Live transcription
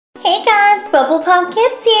Bubble Pop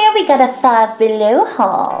Kids here. We got a Five Below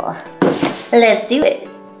haul. Let's do it.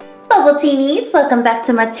 Bubble Teenies, welcome back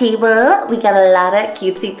to my table. We got a lot of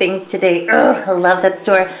cutesy things today. Ugh, I love that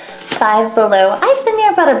store. Five Below. I've been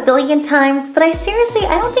there about 1 billion times, but I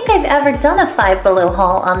don't think I've ever done a Five Below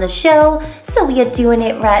haul on the show. So we are doing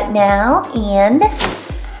it right now, and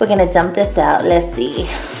we're gonna dump this out. Let's see.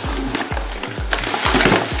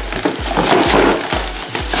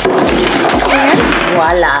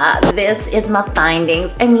 Voila, this is my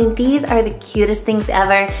findings. I mean, these are the cutest things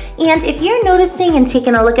ever. And if you're noticing and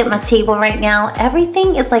taking a look at my table right now,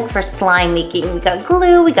 everything is like for slime making. We got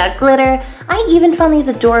glue, we got glitter. I even found these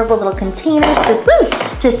adorable little containers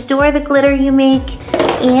to store the glitter you make,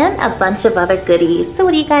 and a bunch of other goodies. So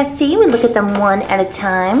what do you guys see? We look at them one at a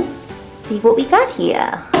time. See what we got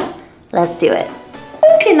here. Let's do it.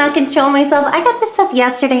 Cannot control myself. I got this stuff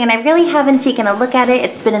yesterday and I really haven't taken a look at it.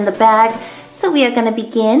 It's been in the bag. So we are gonna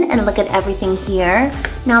begin and look at everything here.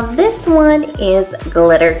 Now this one is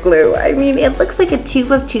glitter glue. I mean, it looks like a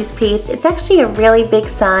tube of toothpaste. It's actually a really big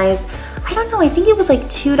size. I don't know, I think it was like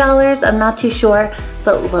 $2. I'm not too sure,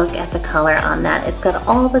 but look at the color on that. It's got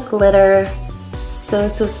all the glitter, so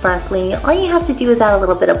sparkly. All you have to do is add a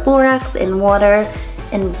little bit of borax and water,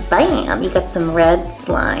 and bam, you got some red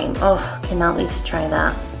slime. Oh, cannot wait to try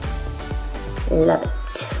that. Love it.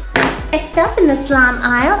 Next up in the slime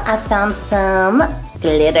aisle, I found some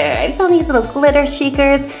glitter. I found these little glitter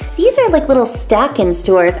shakers. These are like little stack-in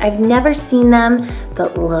stores. I've never seen them,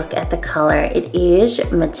 but look at the color. It is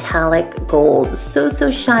metallic gold.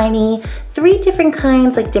 So shiny. 3 different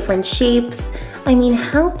kinds, like different shapes. I mean,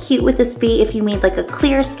 how cute would this be if you made like a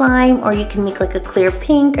clear slime, or you can make like a clear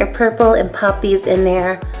pink or purple and pop these in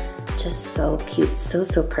there. Just so cute,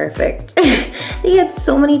 so perfect. They had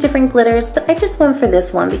so many different glitters, but I just went for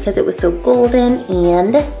this one because it was so golden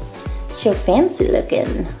and so fancy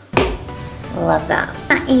looking. Love that.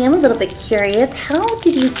 I am a little bit curious. How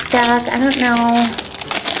do these stack? I don't know.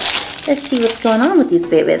 Let's see what's going on with these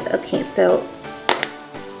babies. Okay, so,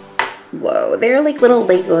 whoa, they're like little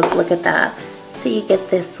Legos. Look at that. So you get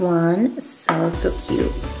this one, so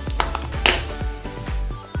cute.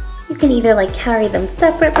 You can either like carry them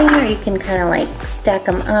separately, or you can kind of like stack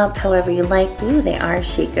them up however you like. Ooh, they are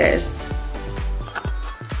shakers.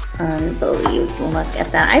 Unbelievable, look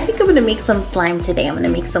at that. I think I'm gonna make some slime today. I'm gonna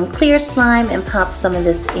make some clear slime and pop some of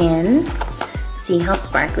this in. See how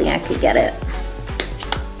sparkly I could get it.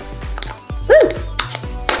 Woo!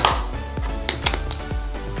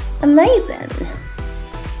 Amazing.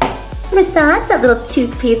 Besides that little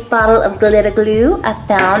toothpaste bottle of glitter glue, I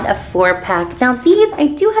found a 4-pack. Now these, I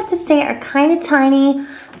do have to say, are kind of tiny,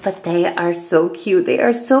 but they are so cute. They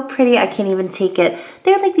are so pretty, I can't even take it.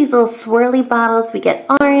 They're like these little swirly bottles. We get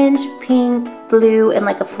orange, pink, blue, and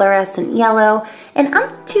like a fluorescent yellow. And I'm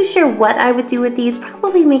not too sure what I would do with these.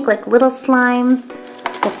 Probably make like little slimes,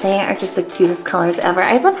 but they are just the cutest colors ever.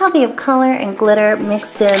 I love how they have color and glitter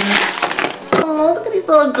mixed in. Oh, look at these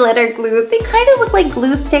little glitter glues. They kind of look like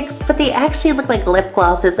glue sticks, but they actually look like lip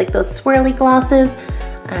glosses, like those swirly glosses.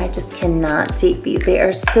 I just cannot take these. They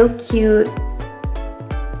are so cute.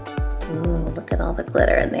 Ooh, look at all the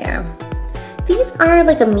glitter in there. These are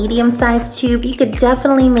like a medium-sized tube. You could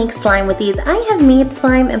definitely make slime with these. I have made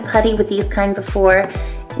slime and putty with these kind before.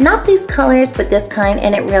 Not these colors, but this kind,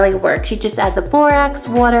 and it really works. You just add the borax,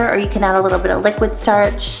 water, or you can add a little bit of liquid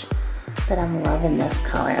starch. But I'm loving this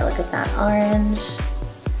color. Look at that orange.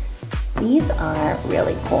 These are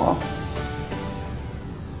really cool.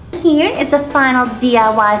 Here is the final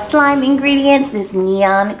DIY slime ingredient, this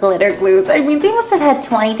neon glitter glues. I mean, they must have had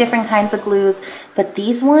 20 different kinds of glues, but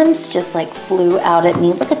these ones just like flew out at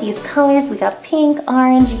me. Look at these colors. We got pink,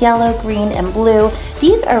 orange, yellow, green, and blue.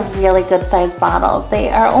 These are really good sized bottles. They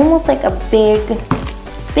are almost like a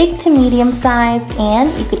big to medium size,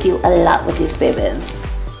 and you could do a lot with these babies.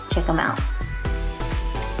 Check them out.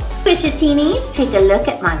 Teenies, take a look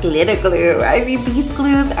at my glitter glue. I mean, these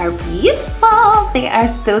glues are beautiful. They are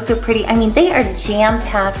so pretty. I mean, they are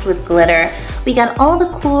jam-packed with glitter. We got all the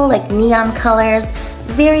cool like neon colors.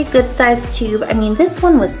 Very good sized tube. I mean, this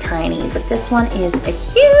one was tiny, but this one is a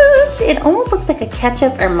huge. It almost looks like a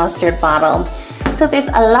ketchup or mustard bottle. So there's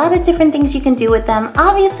a lot of different things you can do with them.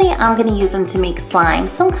 Obviously, I'm gonna use them to make slime.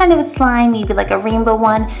 Some kind of a slime, maybe like a rainbow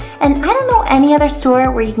one. And I don't know any other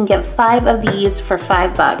store where you can get 5 of these for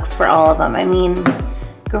 $5 for all of them. I mean,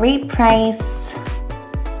 great price.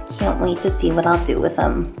 Can't wait to see what I'll do with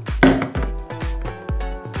them.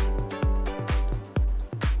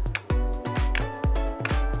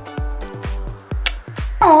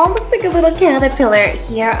 Oh, looks like a little caterpillar.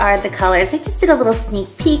 Here are the colors. I just did a little sneak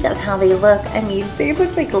peek of how they look. I mean, they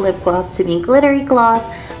look like lip gloss to me. Glittery gloss,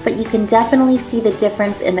 but you can definitely see the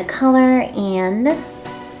difference in the color, and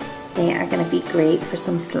they are gonna be great for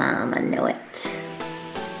some slime, I know it.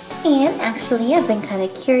 And actually, I've been kind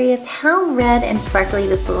of curious how red and sparkly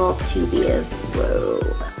this little tube is. Whoa,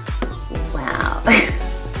 wow.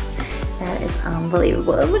 That is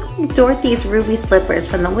unbelievable. It looks like Dorothy's ruby slippers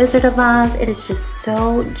from the Wizard of Oz. It is just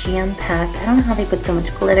so jam-packed. I don't know how they put so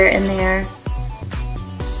much glitter in there.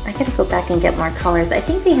 I gotta go back and get more colors. I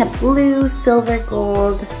think they had blue, silver,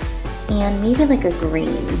 gold, and maybe like a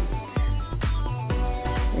green.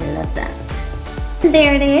 Love that.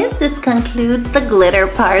 There it is. This concludes the glitter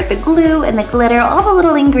part. The glue and the glitter, all the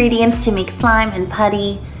little ingredients to make slime and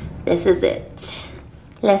putty. This is it.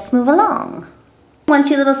 Let's move along. Once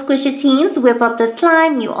you little squishy-teens whip up the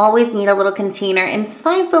slime, you always need a little container. And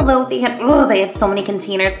Five Below, they had so many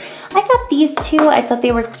containers. I got these two. I thought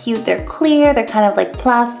they were cute. They're clear. They're kind of like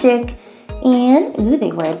plastic. And, ooh,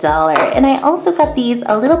 they were $1. And I also got these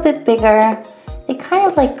a little bit bigger. They kind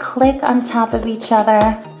of like click on top of each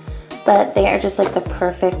other, but they are just like the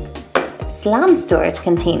perfect slime storage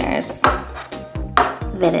containers.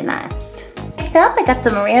 Very nice. Next up, I got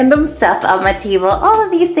some random stuff on my table. All of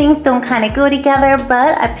these things don't kind of go together,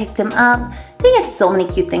 but I picked them up. They had so many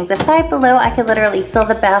cute things. At Five Below, I could literally fill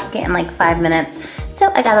the basket in like 5 minutes. So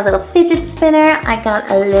I got a little fidget spinner. I got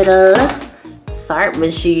a little fart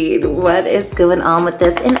machine. What is going on with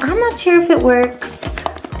this? And I'm not sure if it works.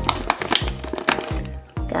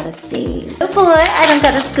 Gotta see. Before, I don't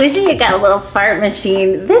got a squishy, I got a little fart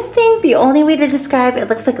machine. This thing, the only way to describe it,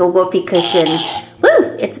 looks like a whoopee cushion.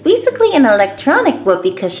 Woo! It's basically an electronic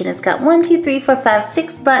whoopee cushion. It's got 1, 2, 3, 4, 5,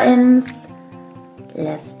 6 buttons.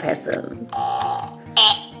 Let's press them.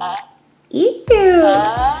 Ew!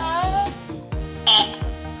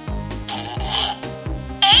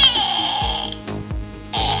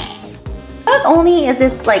 Not only is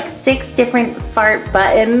this like 6 different fart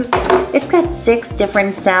buttons, it's got 6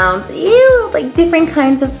 different sounds. Ew, like different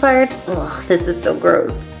kinds of farts. Ugh, this is so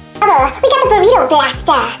gross. Oh, we got the burrito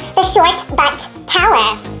blaster, the short butt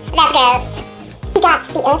power. That's gross. We got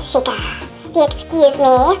the earth shaker, the excuse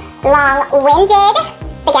me, long-winded,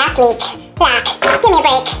 the gas leak, black. Give me a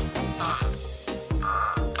break.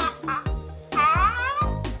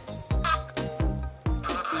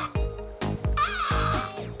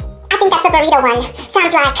 I think that's the burrito one.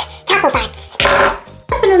 Sounds like taco farts.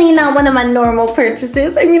 Definitely not one of my normal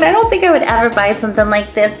purchases. I mean, I don't think I would ever buy something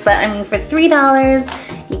like this, but I mean, for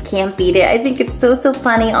 $3, you can't beat it. I think it's so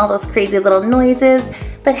funny, all those crazy little noises.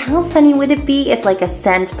 But how funny would it be if like a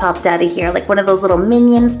scent popped out of here, like one of those little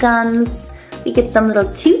Minions guns? We get some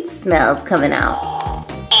little toot smells coming out.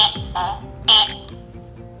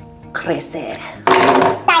 Crazy.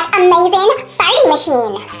 That amazing farting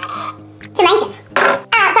machine. To mention.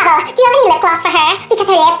 Bubble, do you have any lip gloss for her? Because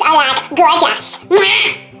her lips are like gorgeous.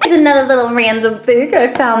 There's another little random thing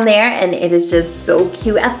I found there, and it is just so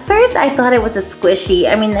cute. At first, I thought it was a squishy.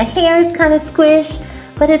 I mean, the hair is kind of squish,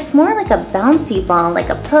 but it's more like a bouncy ball, like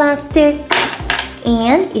a plastic,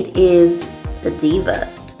 and it is the diva.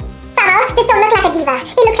 Bubble, this don't look like a diva.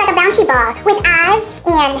 It looks like a bouncy ball with eyes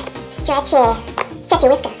and stretchy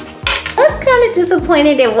whiskers. I was kind of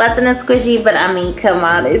disappointed it wasn't a squishy, but I mean, come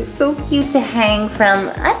on, it's so cute to hang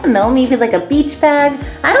from, I don't know, maybe like a beach bag.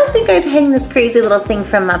 I don't think I'd hang this crazy little thing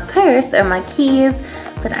from my purse or my keys,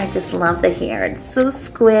 but I just love the hair. It's so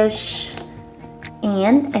squish,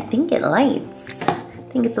 and I think it lights. I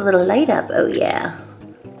think it's a little light up, oh yeah.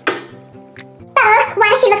 Bubble, why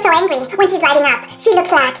does she look so angry when she's lighting up? She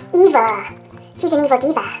looks like evil. She's an evil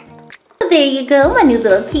diva. There you go, my new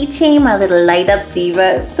little keychain, my little light up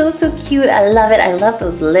diva. So cute, I love it. I love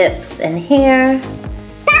those lips and hair.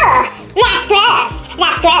 Bubble, that's gross.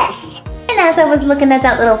 That's gross. And as I was looking at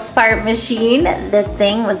that little fart machine, this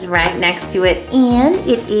thing was right next to it, and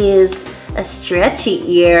it is a stretchy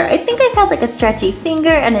ear. I think I got like a stretchy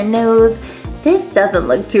finger and a nose. This doesn't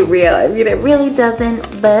look too real. I mean, it really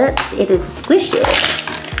doesn't, but it is squishy.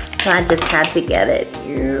 So I just had to get it.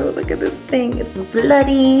 Ew, look at this thing, it's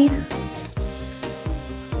bloody.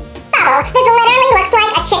 This literally looks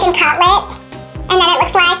like a chicken cutlet, and then it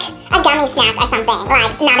looks like a gummy snack or something,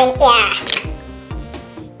 like not an ear.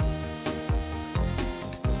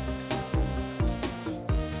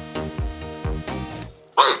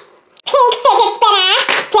 Pink fidget spinner,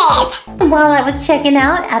 please. While I was checking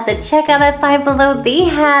out at the checkout at Five Below, they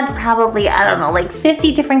had probably, I don't know, like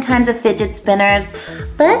 50 different kinds of fidget spinners.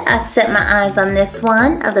 But I set my eyes on this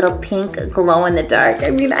one, a little pink glow in the dark.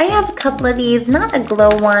 I mean, I have a couple of these, not a glow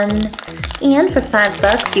one. And for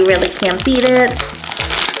 $5, you really can't beat it.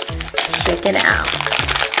 Check it out.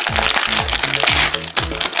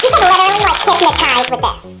 You can literally like hypnotize with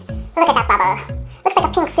this. Look at that bubble. Looks like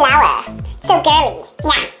a pink flower. So girly.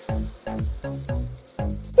 Yeah.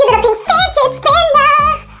 You little pink fidget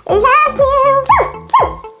spinner! Love you! Woo!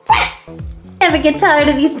 Woo! Yeah! Ever get tired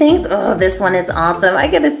of these things? Oh, this one is awesome. I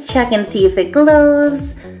gotta check and see if it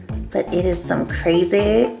glows. But it is some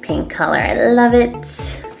crazy pink color. I love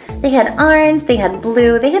it. They had orange, they had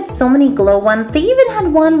blue, they had so many glow ones. They even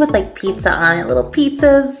had one with like pizza on it, little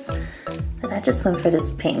pizzas. But I just went for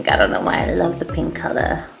this pink. I don't know why, I love the pink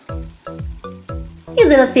color. You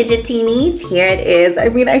little fidgetinis, here it is. I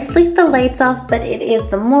mean, I flicked the lights off, but it is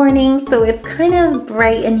the morning, so it's kind of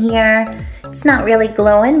bright in here. It's not really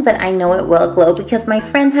glowing, but I know it will glow because my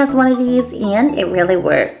friend has one of these and it really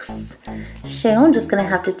works. So I'm just gonna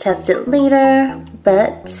have to test it later,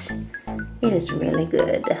 but it is really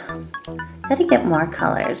good. Gotta get more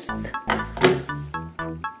colors.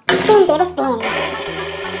 Spin, baby, spin.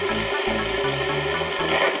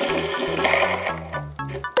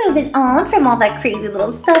 Moving on from all that crazy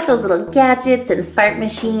little stuff, those little gadgets and fart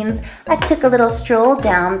machines, I took a little stroll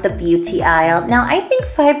down the beauty aisle. Now I think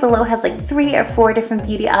Five Below has like 3 or 4 different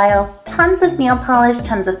beauty aisles, tons of nail polish,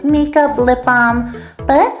 tons of makeup, lip balm,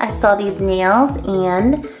 but I saw these nails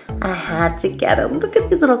and I had to get them. Look at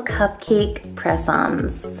these little cupcake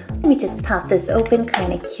press-ons. Let me just pop this open,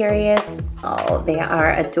 kind of curious. Oh, they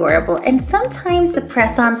are adorable. And sometimes the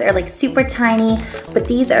press-ons are like super tiny, but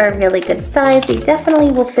these are a really good size. They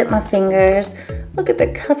definitely will fit my fingers. Look at the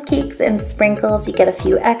cupcakes and sprinkles. You get a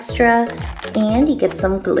few extra and you get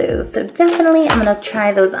some glue. So definitely I'm gonna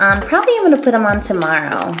try those on. Probably I'm gonna put them on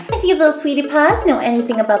tomorrow. If you little sweetie paws know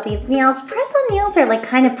anything about these nails, press-on nails are like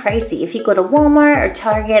kind of pricey. If you go to Walmart or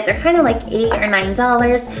Target, they're kind of like $8 or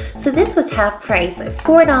 $9. So this was half price,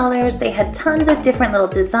 $4. They had tons of different little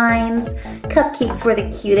designs. Cupcakes were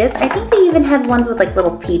the cutest. I think they even had ones with like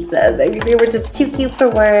little pizzas. I mean, they were just too cute for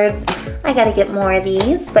words. I gotta get more of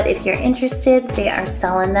these, but if you're interested, they are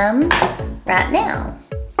selling them right now.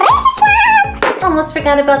 Almost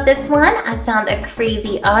forgot about this one. I found a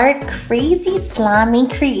crazy art, crazy slimy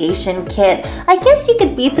creation kit. I guess you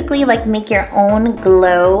could basically like make your own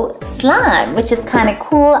glow slime, which is kind of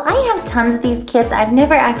cool. I have tons of these kits. I've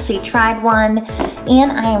never actually tried one,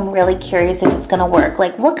 and I am really curious if it's gonna work.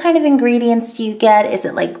 Like, what kind of ingredients do you get? Is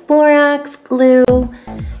it like borax, glue?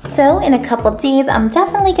 So in a couple days, I'm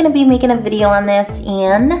definitely gonna be making a video on this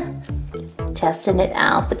and testing it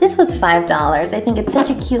out. But this was $5. I think it's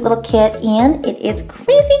such a cute little kit and it is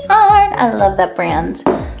crazy hard. I love that brand.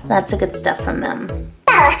 Lots of good stuff from them.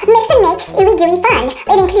 So, mix and make ooey gooey fun.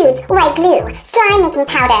 It includes white glue, slime making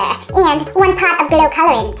powder, and 1 pot of glow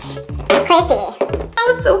colorant. Crazy.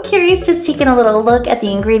 I was so curious just taking a little look at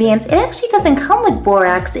the ingredients. It actually doesn't come with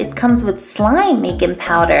borax, it comes with slime making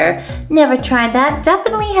powder. Never tried that.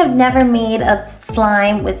 Definitely have never made a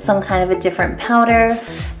slime with some kind of a different powder.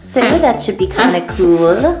 So that should be kind of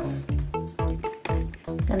cool.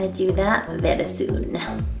 Gonna do that very soon.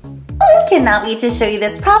 I cannot wait to show you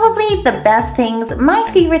this. Probably the best things,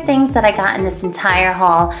 my favorite things that I got in this entire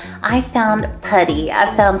haul. I found Putty.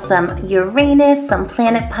 I found some Uranus, some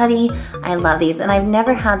Planet Putty. I love these and I've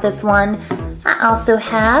never had this one. I also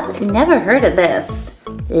have never heard of this.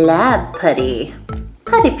 Lab Putty.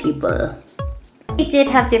 Putty people. They did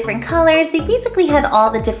have different colors. They basically had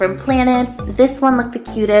all the different planets. This one looked the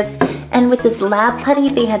cutest. And with this lab putty,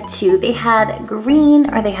 they had 2. They had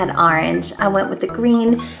green or they had orange. I went with the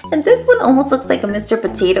green. And this one almost looks like a Mr.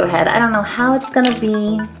 Potato Head. I don't know how it's gonna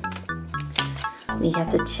be. We have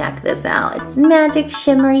to check this out. It's magic,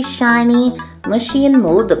 shimmery, shiny, mushy, and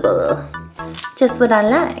moldable. Just what I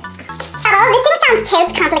like. Oh, this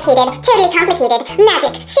thing sounds totally complicated.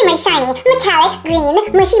 Magic, shimmery, shiny, metallic, green,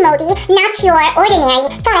 mushy, moldy, not your ordinary,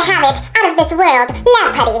 gotta have it, out of this world,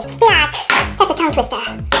 lab putty, black. That's a tongue twister.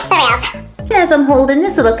 Sorry, else. As I'm holding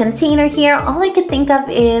this little container here, all I could think of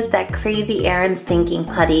is that crazy Aaron's Thinking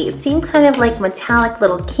Putty. It seemed kind of like metallic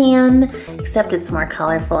little can, except it's more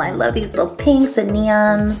colorful. I love these little pinks and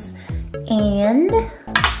neons. And,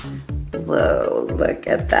 whoa, look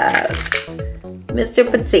at that. Mr.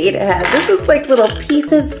 Potato Head. This is like little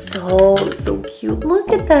pieces. So cute. Look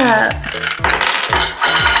at that.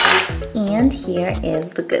 And here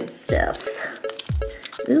is the good stuff.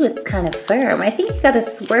 Ooh, it's kind of firm. I think you gotta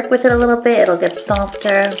work with it a little bit. It'll get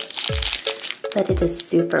softer. But it is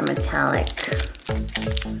super metallic.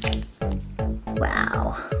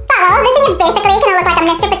 Wow. Oh, this thing is basically gonna look like a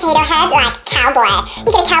Mr. Potato Head, like cowboy.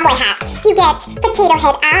 You get a cowboy hat. You get potato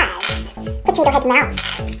head eyes. Potato head mouth.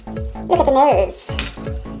 Look at the nose.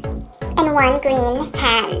 And 1 green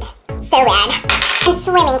hand. So rad. And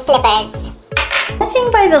swimming flippers. Let's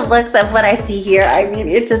judging by the looks of what I see here, I mean,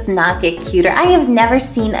 it does not get cuter. I have never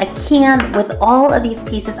seen a can with all of these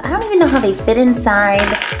pieces. I don't even know how they fit inside.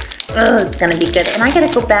 Oh, it's gonna be good. And I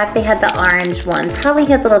gotta go back. They had the orange one. Probably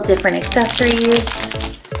had little different accessories.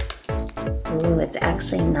 Ooh, it's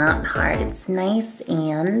actually not hard. It's nice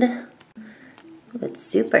and it's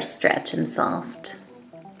super stretch and soft.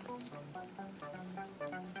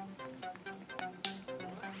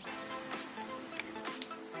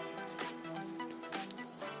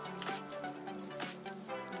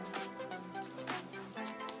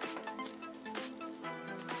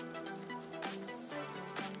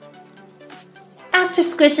 After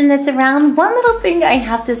squishing this around, one little thing I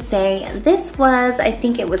have to say, this was, I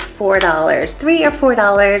think it was $4, $3 or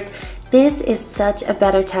 $4. This is such a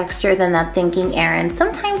better texture than that Thinking Aaron.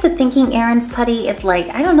 Sometimes the Thinking Aaron's putty is like,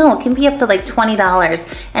 I don't know, it can be up to like $20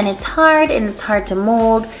 and it's hard to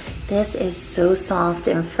mold. This is so soft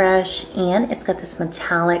and fresh and it's got this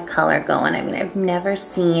metallic color going. I mean, I have never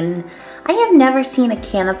seen a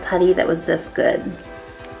can of putty that was this good.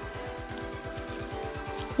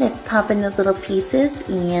 Let's pop in those little pieces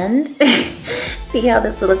and see how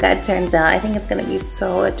this little guy turns out. I think it's gonna be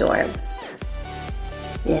so adorable.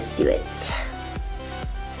 Let's do it.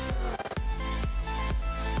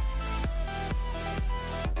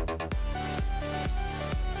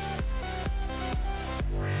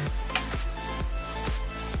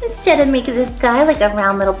 Instead of making this guy like a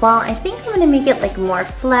round little ball, I think I'm gonna make it like more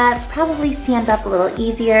flat, probably stand up a little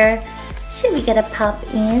easier. Should we get a pop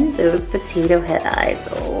in those potato head eyes?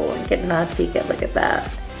 Oh, I cannot take it. Look at that.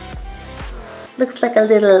 Looks like a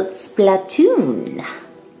little Splatoon.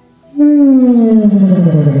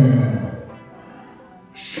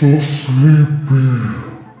 So sleepy.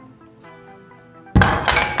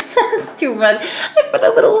 That's too much. I put a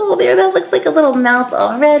little hole there. That looks like a little mouth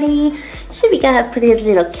already. Should we gotta put his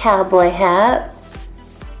little cowboy hat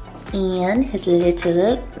and his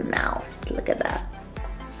little mouth. Look at that.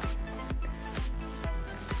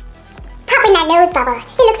 Pop in that nose bubble.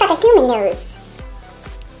 It looks like a human nose.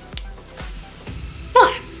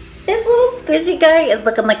 There. This little squishy guy is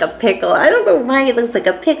looking like a pickle. I don't know why he looks like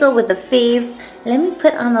a pickle with a face. Let me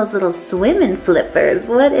put on those little swimming flippers.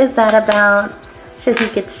 What is that about? So he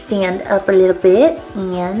could stand up a little bit,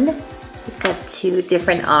 and he's got two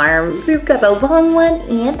different arms. He's got a long one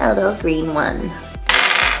and a little green one.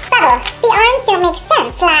 Bubble, the arms don't make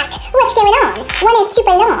sense. Like, what's going on? One is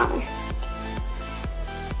super long.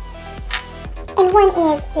 And one is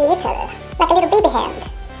little, like a little baby hand.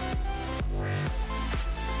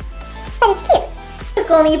 But it's cute. Took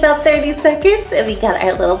only about 30 seconds and we got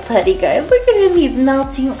our little putty guy. Look at him, he's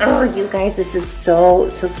melting. Oh, you guys, this is so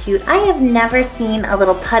cute. I have never seen a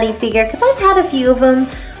little putty figure because I've had a few of them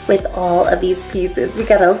with all of these pieces. We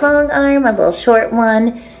got a long arm, a little short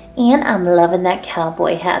one, and I'm loving that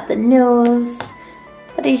cowboy hat, the nose.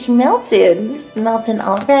 But he's melted. He's melting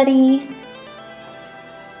already.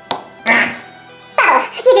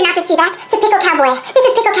 You did not just do that. It's a Pickle Cowboy. This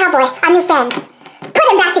is Pickle Cowboy, our new friend. Put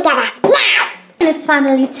them back together, now! And it's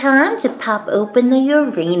finally time to pop open the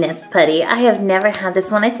Uranus putty. I have never had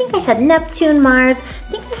this one. I think I had Neptune, Mars.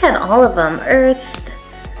 I think I had all of them, Earth.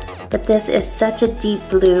 But this is such a deep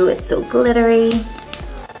blue. It's so glittery.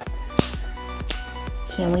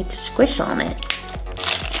 Can't wait to squish on it.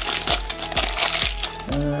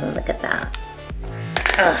 Look at that.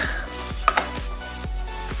 Ugh.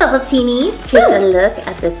 Bubble teenies, take a look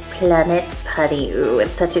at this Planet Putty. Ooh,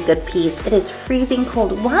 it's such a good piece. It is freezing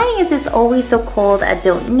cold. Why is this always so cold? I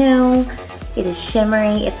don't know. It is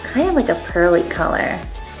shimmery. It's kind of like a pearly color.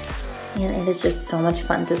 And it is just so much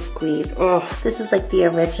fun to squeeze. Oh, this is like the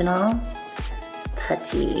original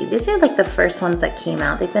Putty. These are like the first ones that came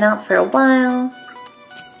out. They've been out for a while.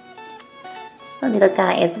 The little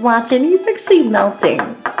guy is watching. He's actually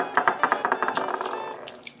melting.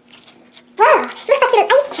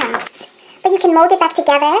 But you can mold it back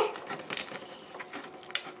together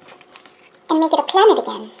and make it a planet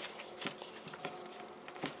again.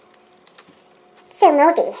 So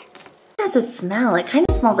moldy. It has a smell. It kind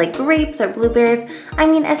of smells like grapes or blueberries. I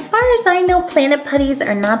mean, as far as I know, Planet Putties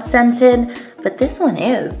are not scented, but this one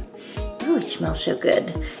is. Ooh, it smells so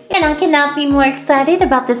good. And I cannot be more excited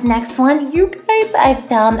about this next one. You guys, I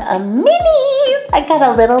found a Mineez. I got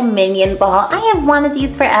a little minion ball. I have wanted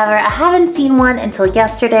these forever. I haven't seen one until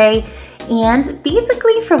yesterday. And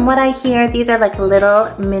basically, from what I hear, these are like little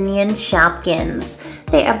minion Shopkins.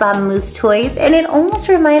 They are by Moose Toys, and it almost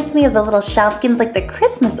reminds me of the little Shopkins, like the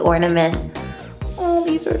Christmas ornament. Oh,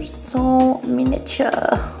 these are so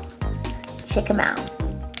miniature. Check them out.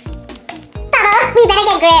 Bubble, we better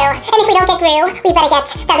get Gru. And if we don't get Gru, we better get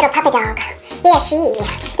that little puppy dog. Leshy.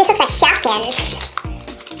 This looks like Shopkins.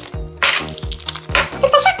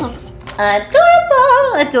 Shopkins.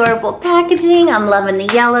 Adorable, adorable packaging. I'm loving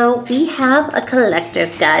the yellow. We have a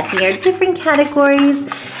collector's guide here, different categories.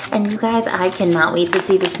 And you guys, I cannot wait to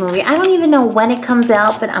see this movie. I don't even know when it comes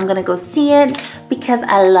out, but I'm gonna go see it because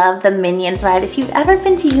I love the Minions ride. If you've ever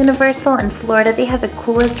been to Universal in Florida, they have the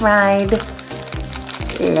coolest ride.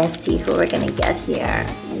 Let's see who we're gonna get here.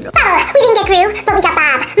 Oh, we didn't get Gru, but we got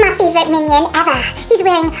Bob, my favorite minion ever. He's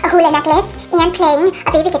wearing a hula necklace and playing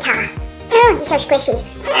a baby guitar. Oh, he's so squishy.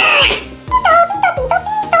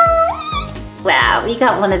 Wow, we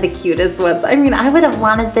got one of the cutest ones. I mean, I would have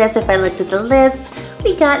wanted this if I looked at the list.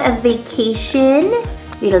 We got a vacation,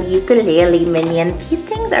 little ukulele minion. These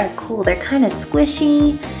things are cool. They're kind of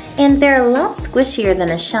squishy, and they're a lot squishier than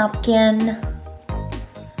a Shopkin.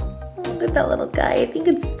 Look at that little guy. I think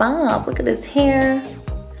it's Bob. Look at his hair.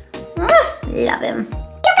 Love him.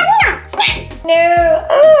 No,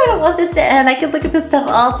 oh, I don't want this to end. I could look at this stuff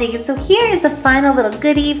all day. So here is the final little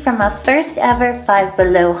goodie from our first ever 5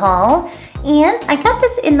 Below haul. And I got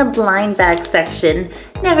this in the blind bag section.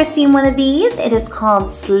 Never seen one of these. It is called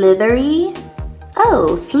Slithery.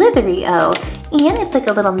 Oh, Slithery O. And it's like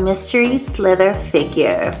a little mystery slither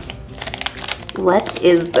figure. What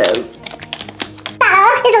is this?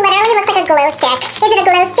 Oh, this literally looks like a glow stick. Is it a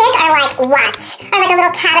glow stick or like what? Or like a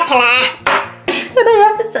little caterpillar? And I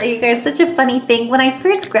have to tell you guys, such a funny thing. When I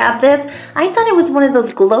first grabbed this, I thought it was one of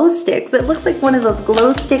those glow sticks. It looks like one of those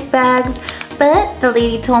glow stick bags. But the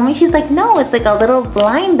lady told me, she's like, no, it's like a little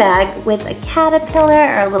blind bag with a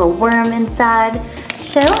caterpillar or a little worm inside.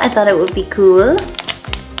 So I thought it would be cool.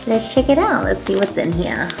 Let's check it out. Let's see what's in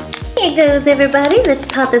here. Here goes, everybody. Let's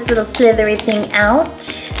pop this little slithery thing out.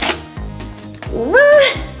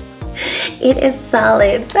 What? It is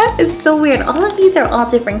solid. That is so weird. All of these are all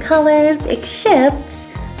different colors, except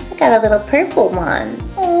I got a little purple one.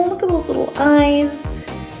 Oh, look at those little eyes.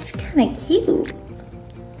 It's kind of cute.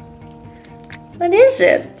 What is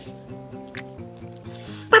it?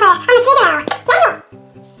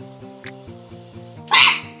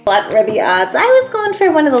 What were the odds? I was going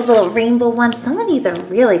for one of those little rainbow ones. Some of these are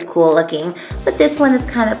really cool looking, but this one is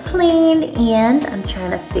kind of plain, and I'm trying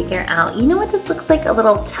to figure out, you know what this looks like? A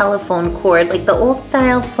little telephone cord, like the old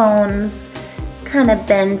style phones. It's kind of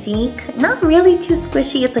bendy, not really too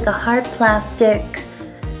squishy. It's like a hard plastic.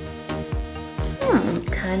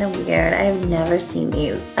 Kind of weird. I've never seen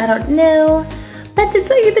these. I don't know. But to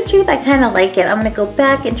tell you the truth, I kind of like it. I'm gonna go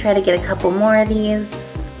back and try to get a couple more of these.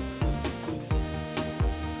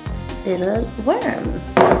 Little worm.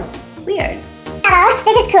 Weird. Oh,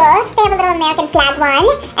 this is cool. They have a little American flag one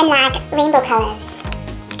and like rainbow colors.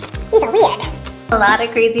 These are weird. A lot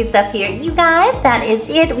of crazy stuff here. You guys, that is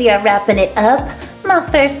it. We are wrapping it up. My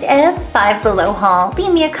first ever 5 Below haul.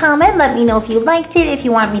 Leave me a comment. Let me know if you liked it, if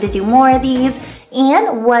you want me to do more of these.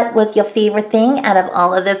 And what was your favorite thing out of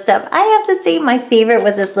all of this stuff? I have to say my favorite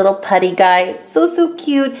was this little putty guy. So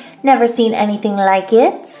cute. Never seen anything like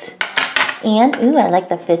it. And, ooh, I like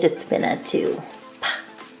the fidget spinner too.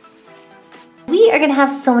 We are gonna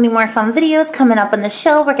have so many more fun videos coming up on the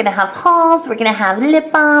show. We're gonna have hauls, we're gonna have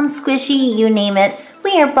lip balm, squishy, you name it.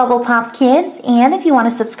 We are Bubble Pop Kids, and if you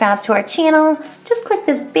wanna subscribe to our channel, just click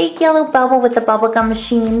this big yellow bubble with the bubblegum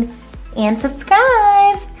machine and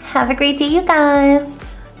subscribe. Have a great day, you guys.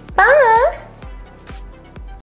 Bye.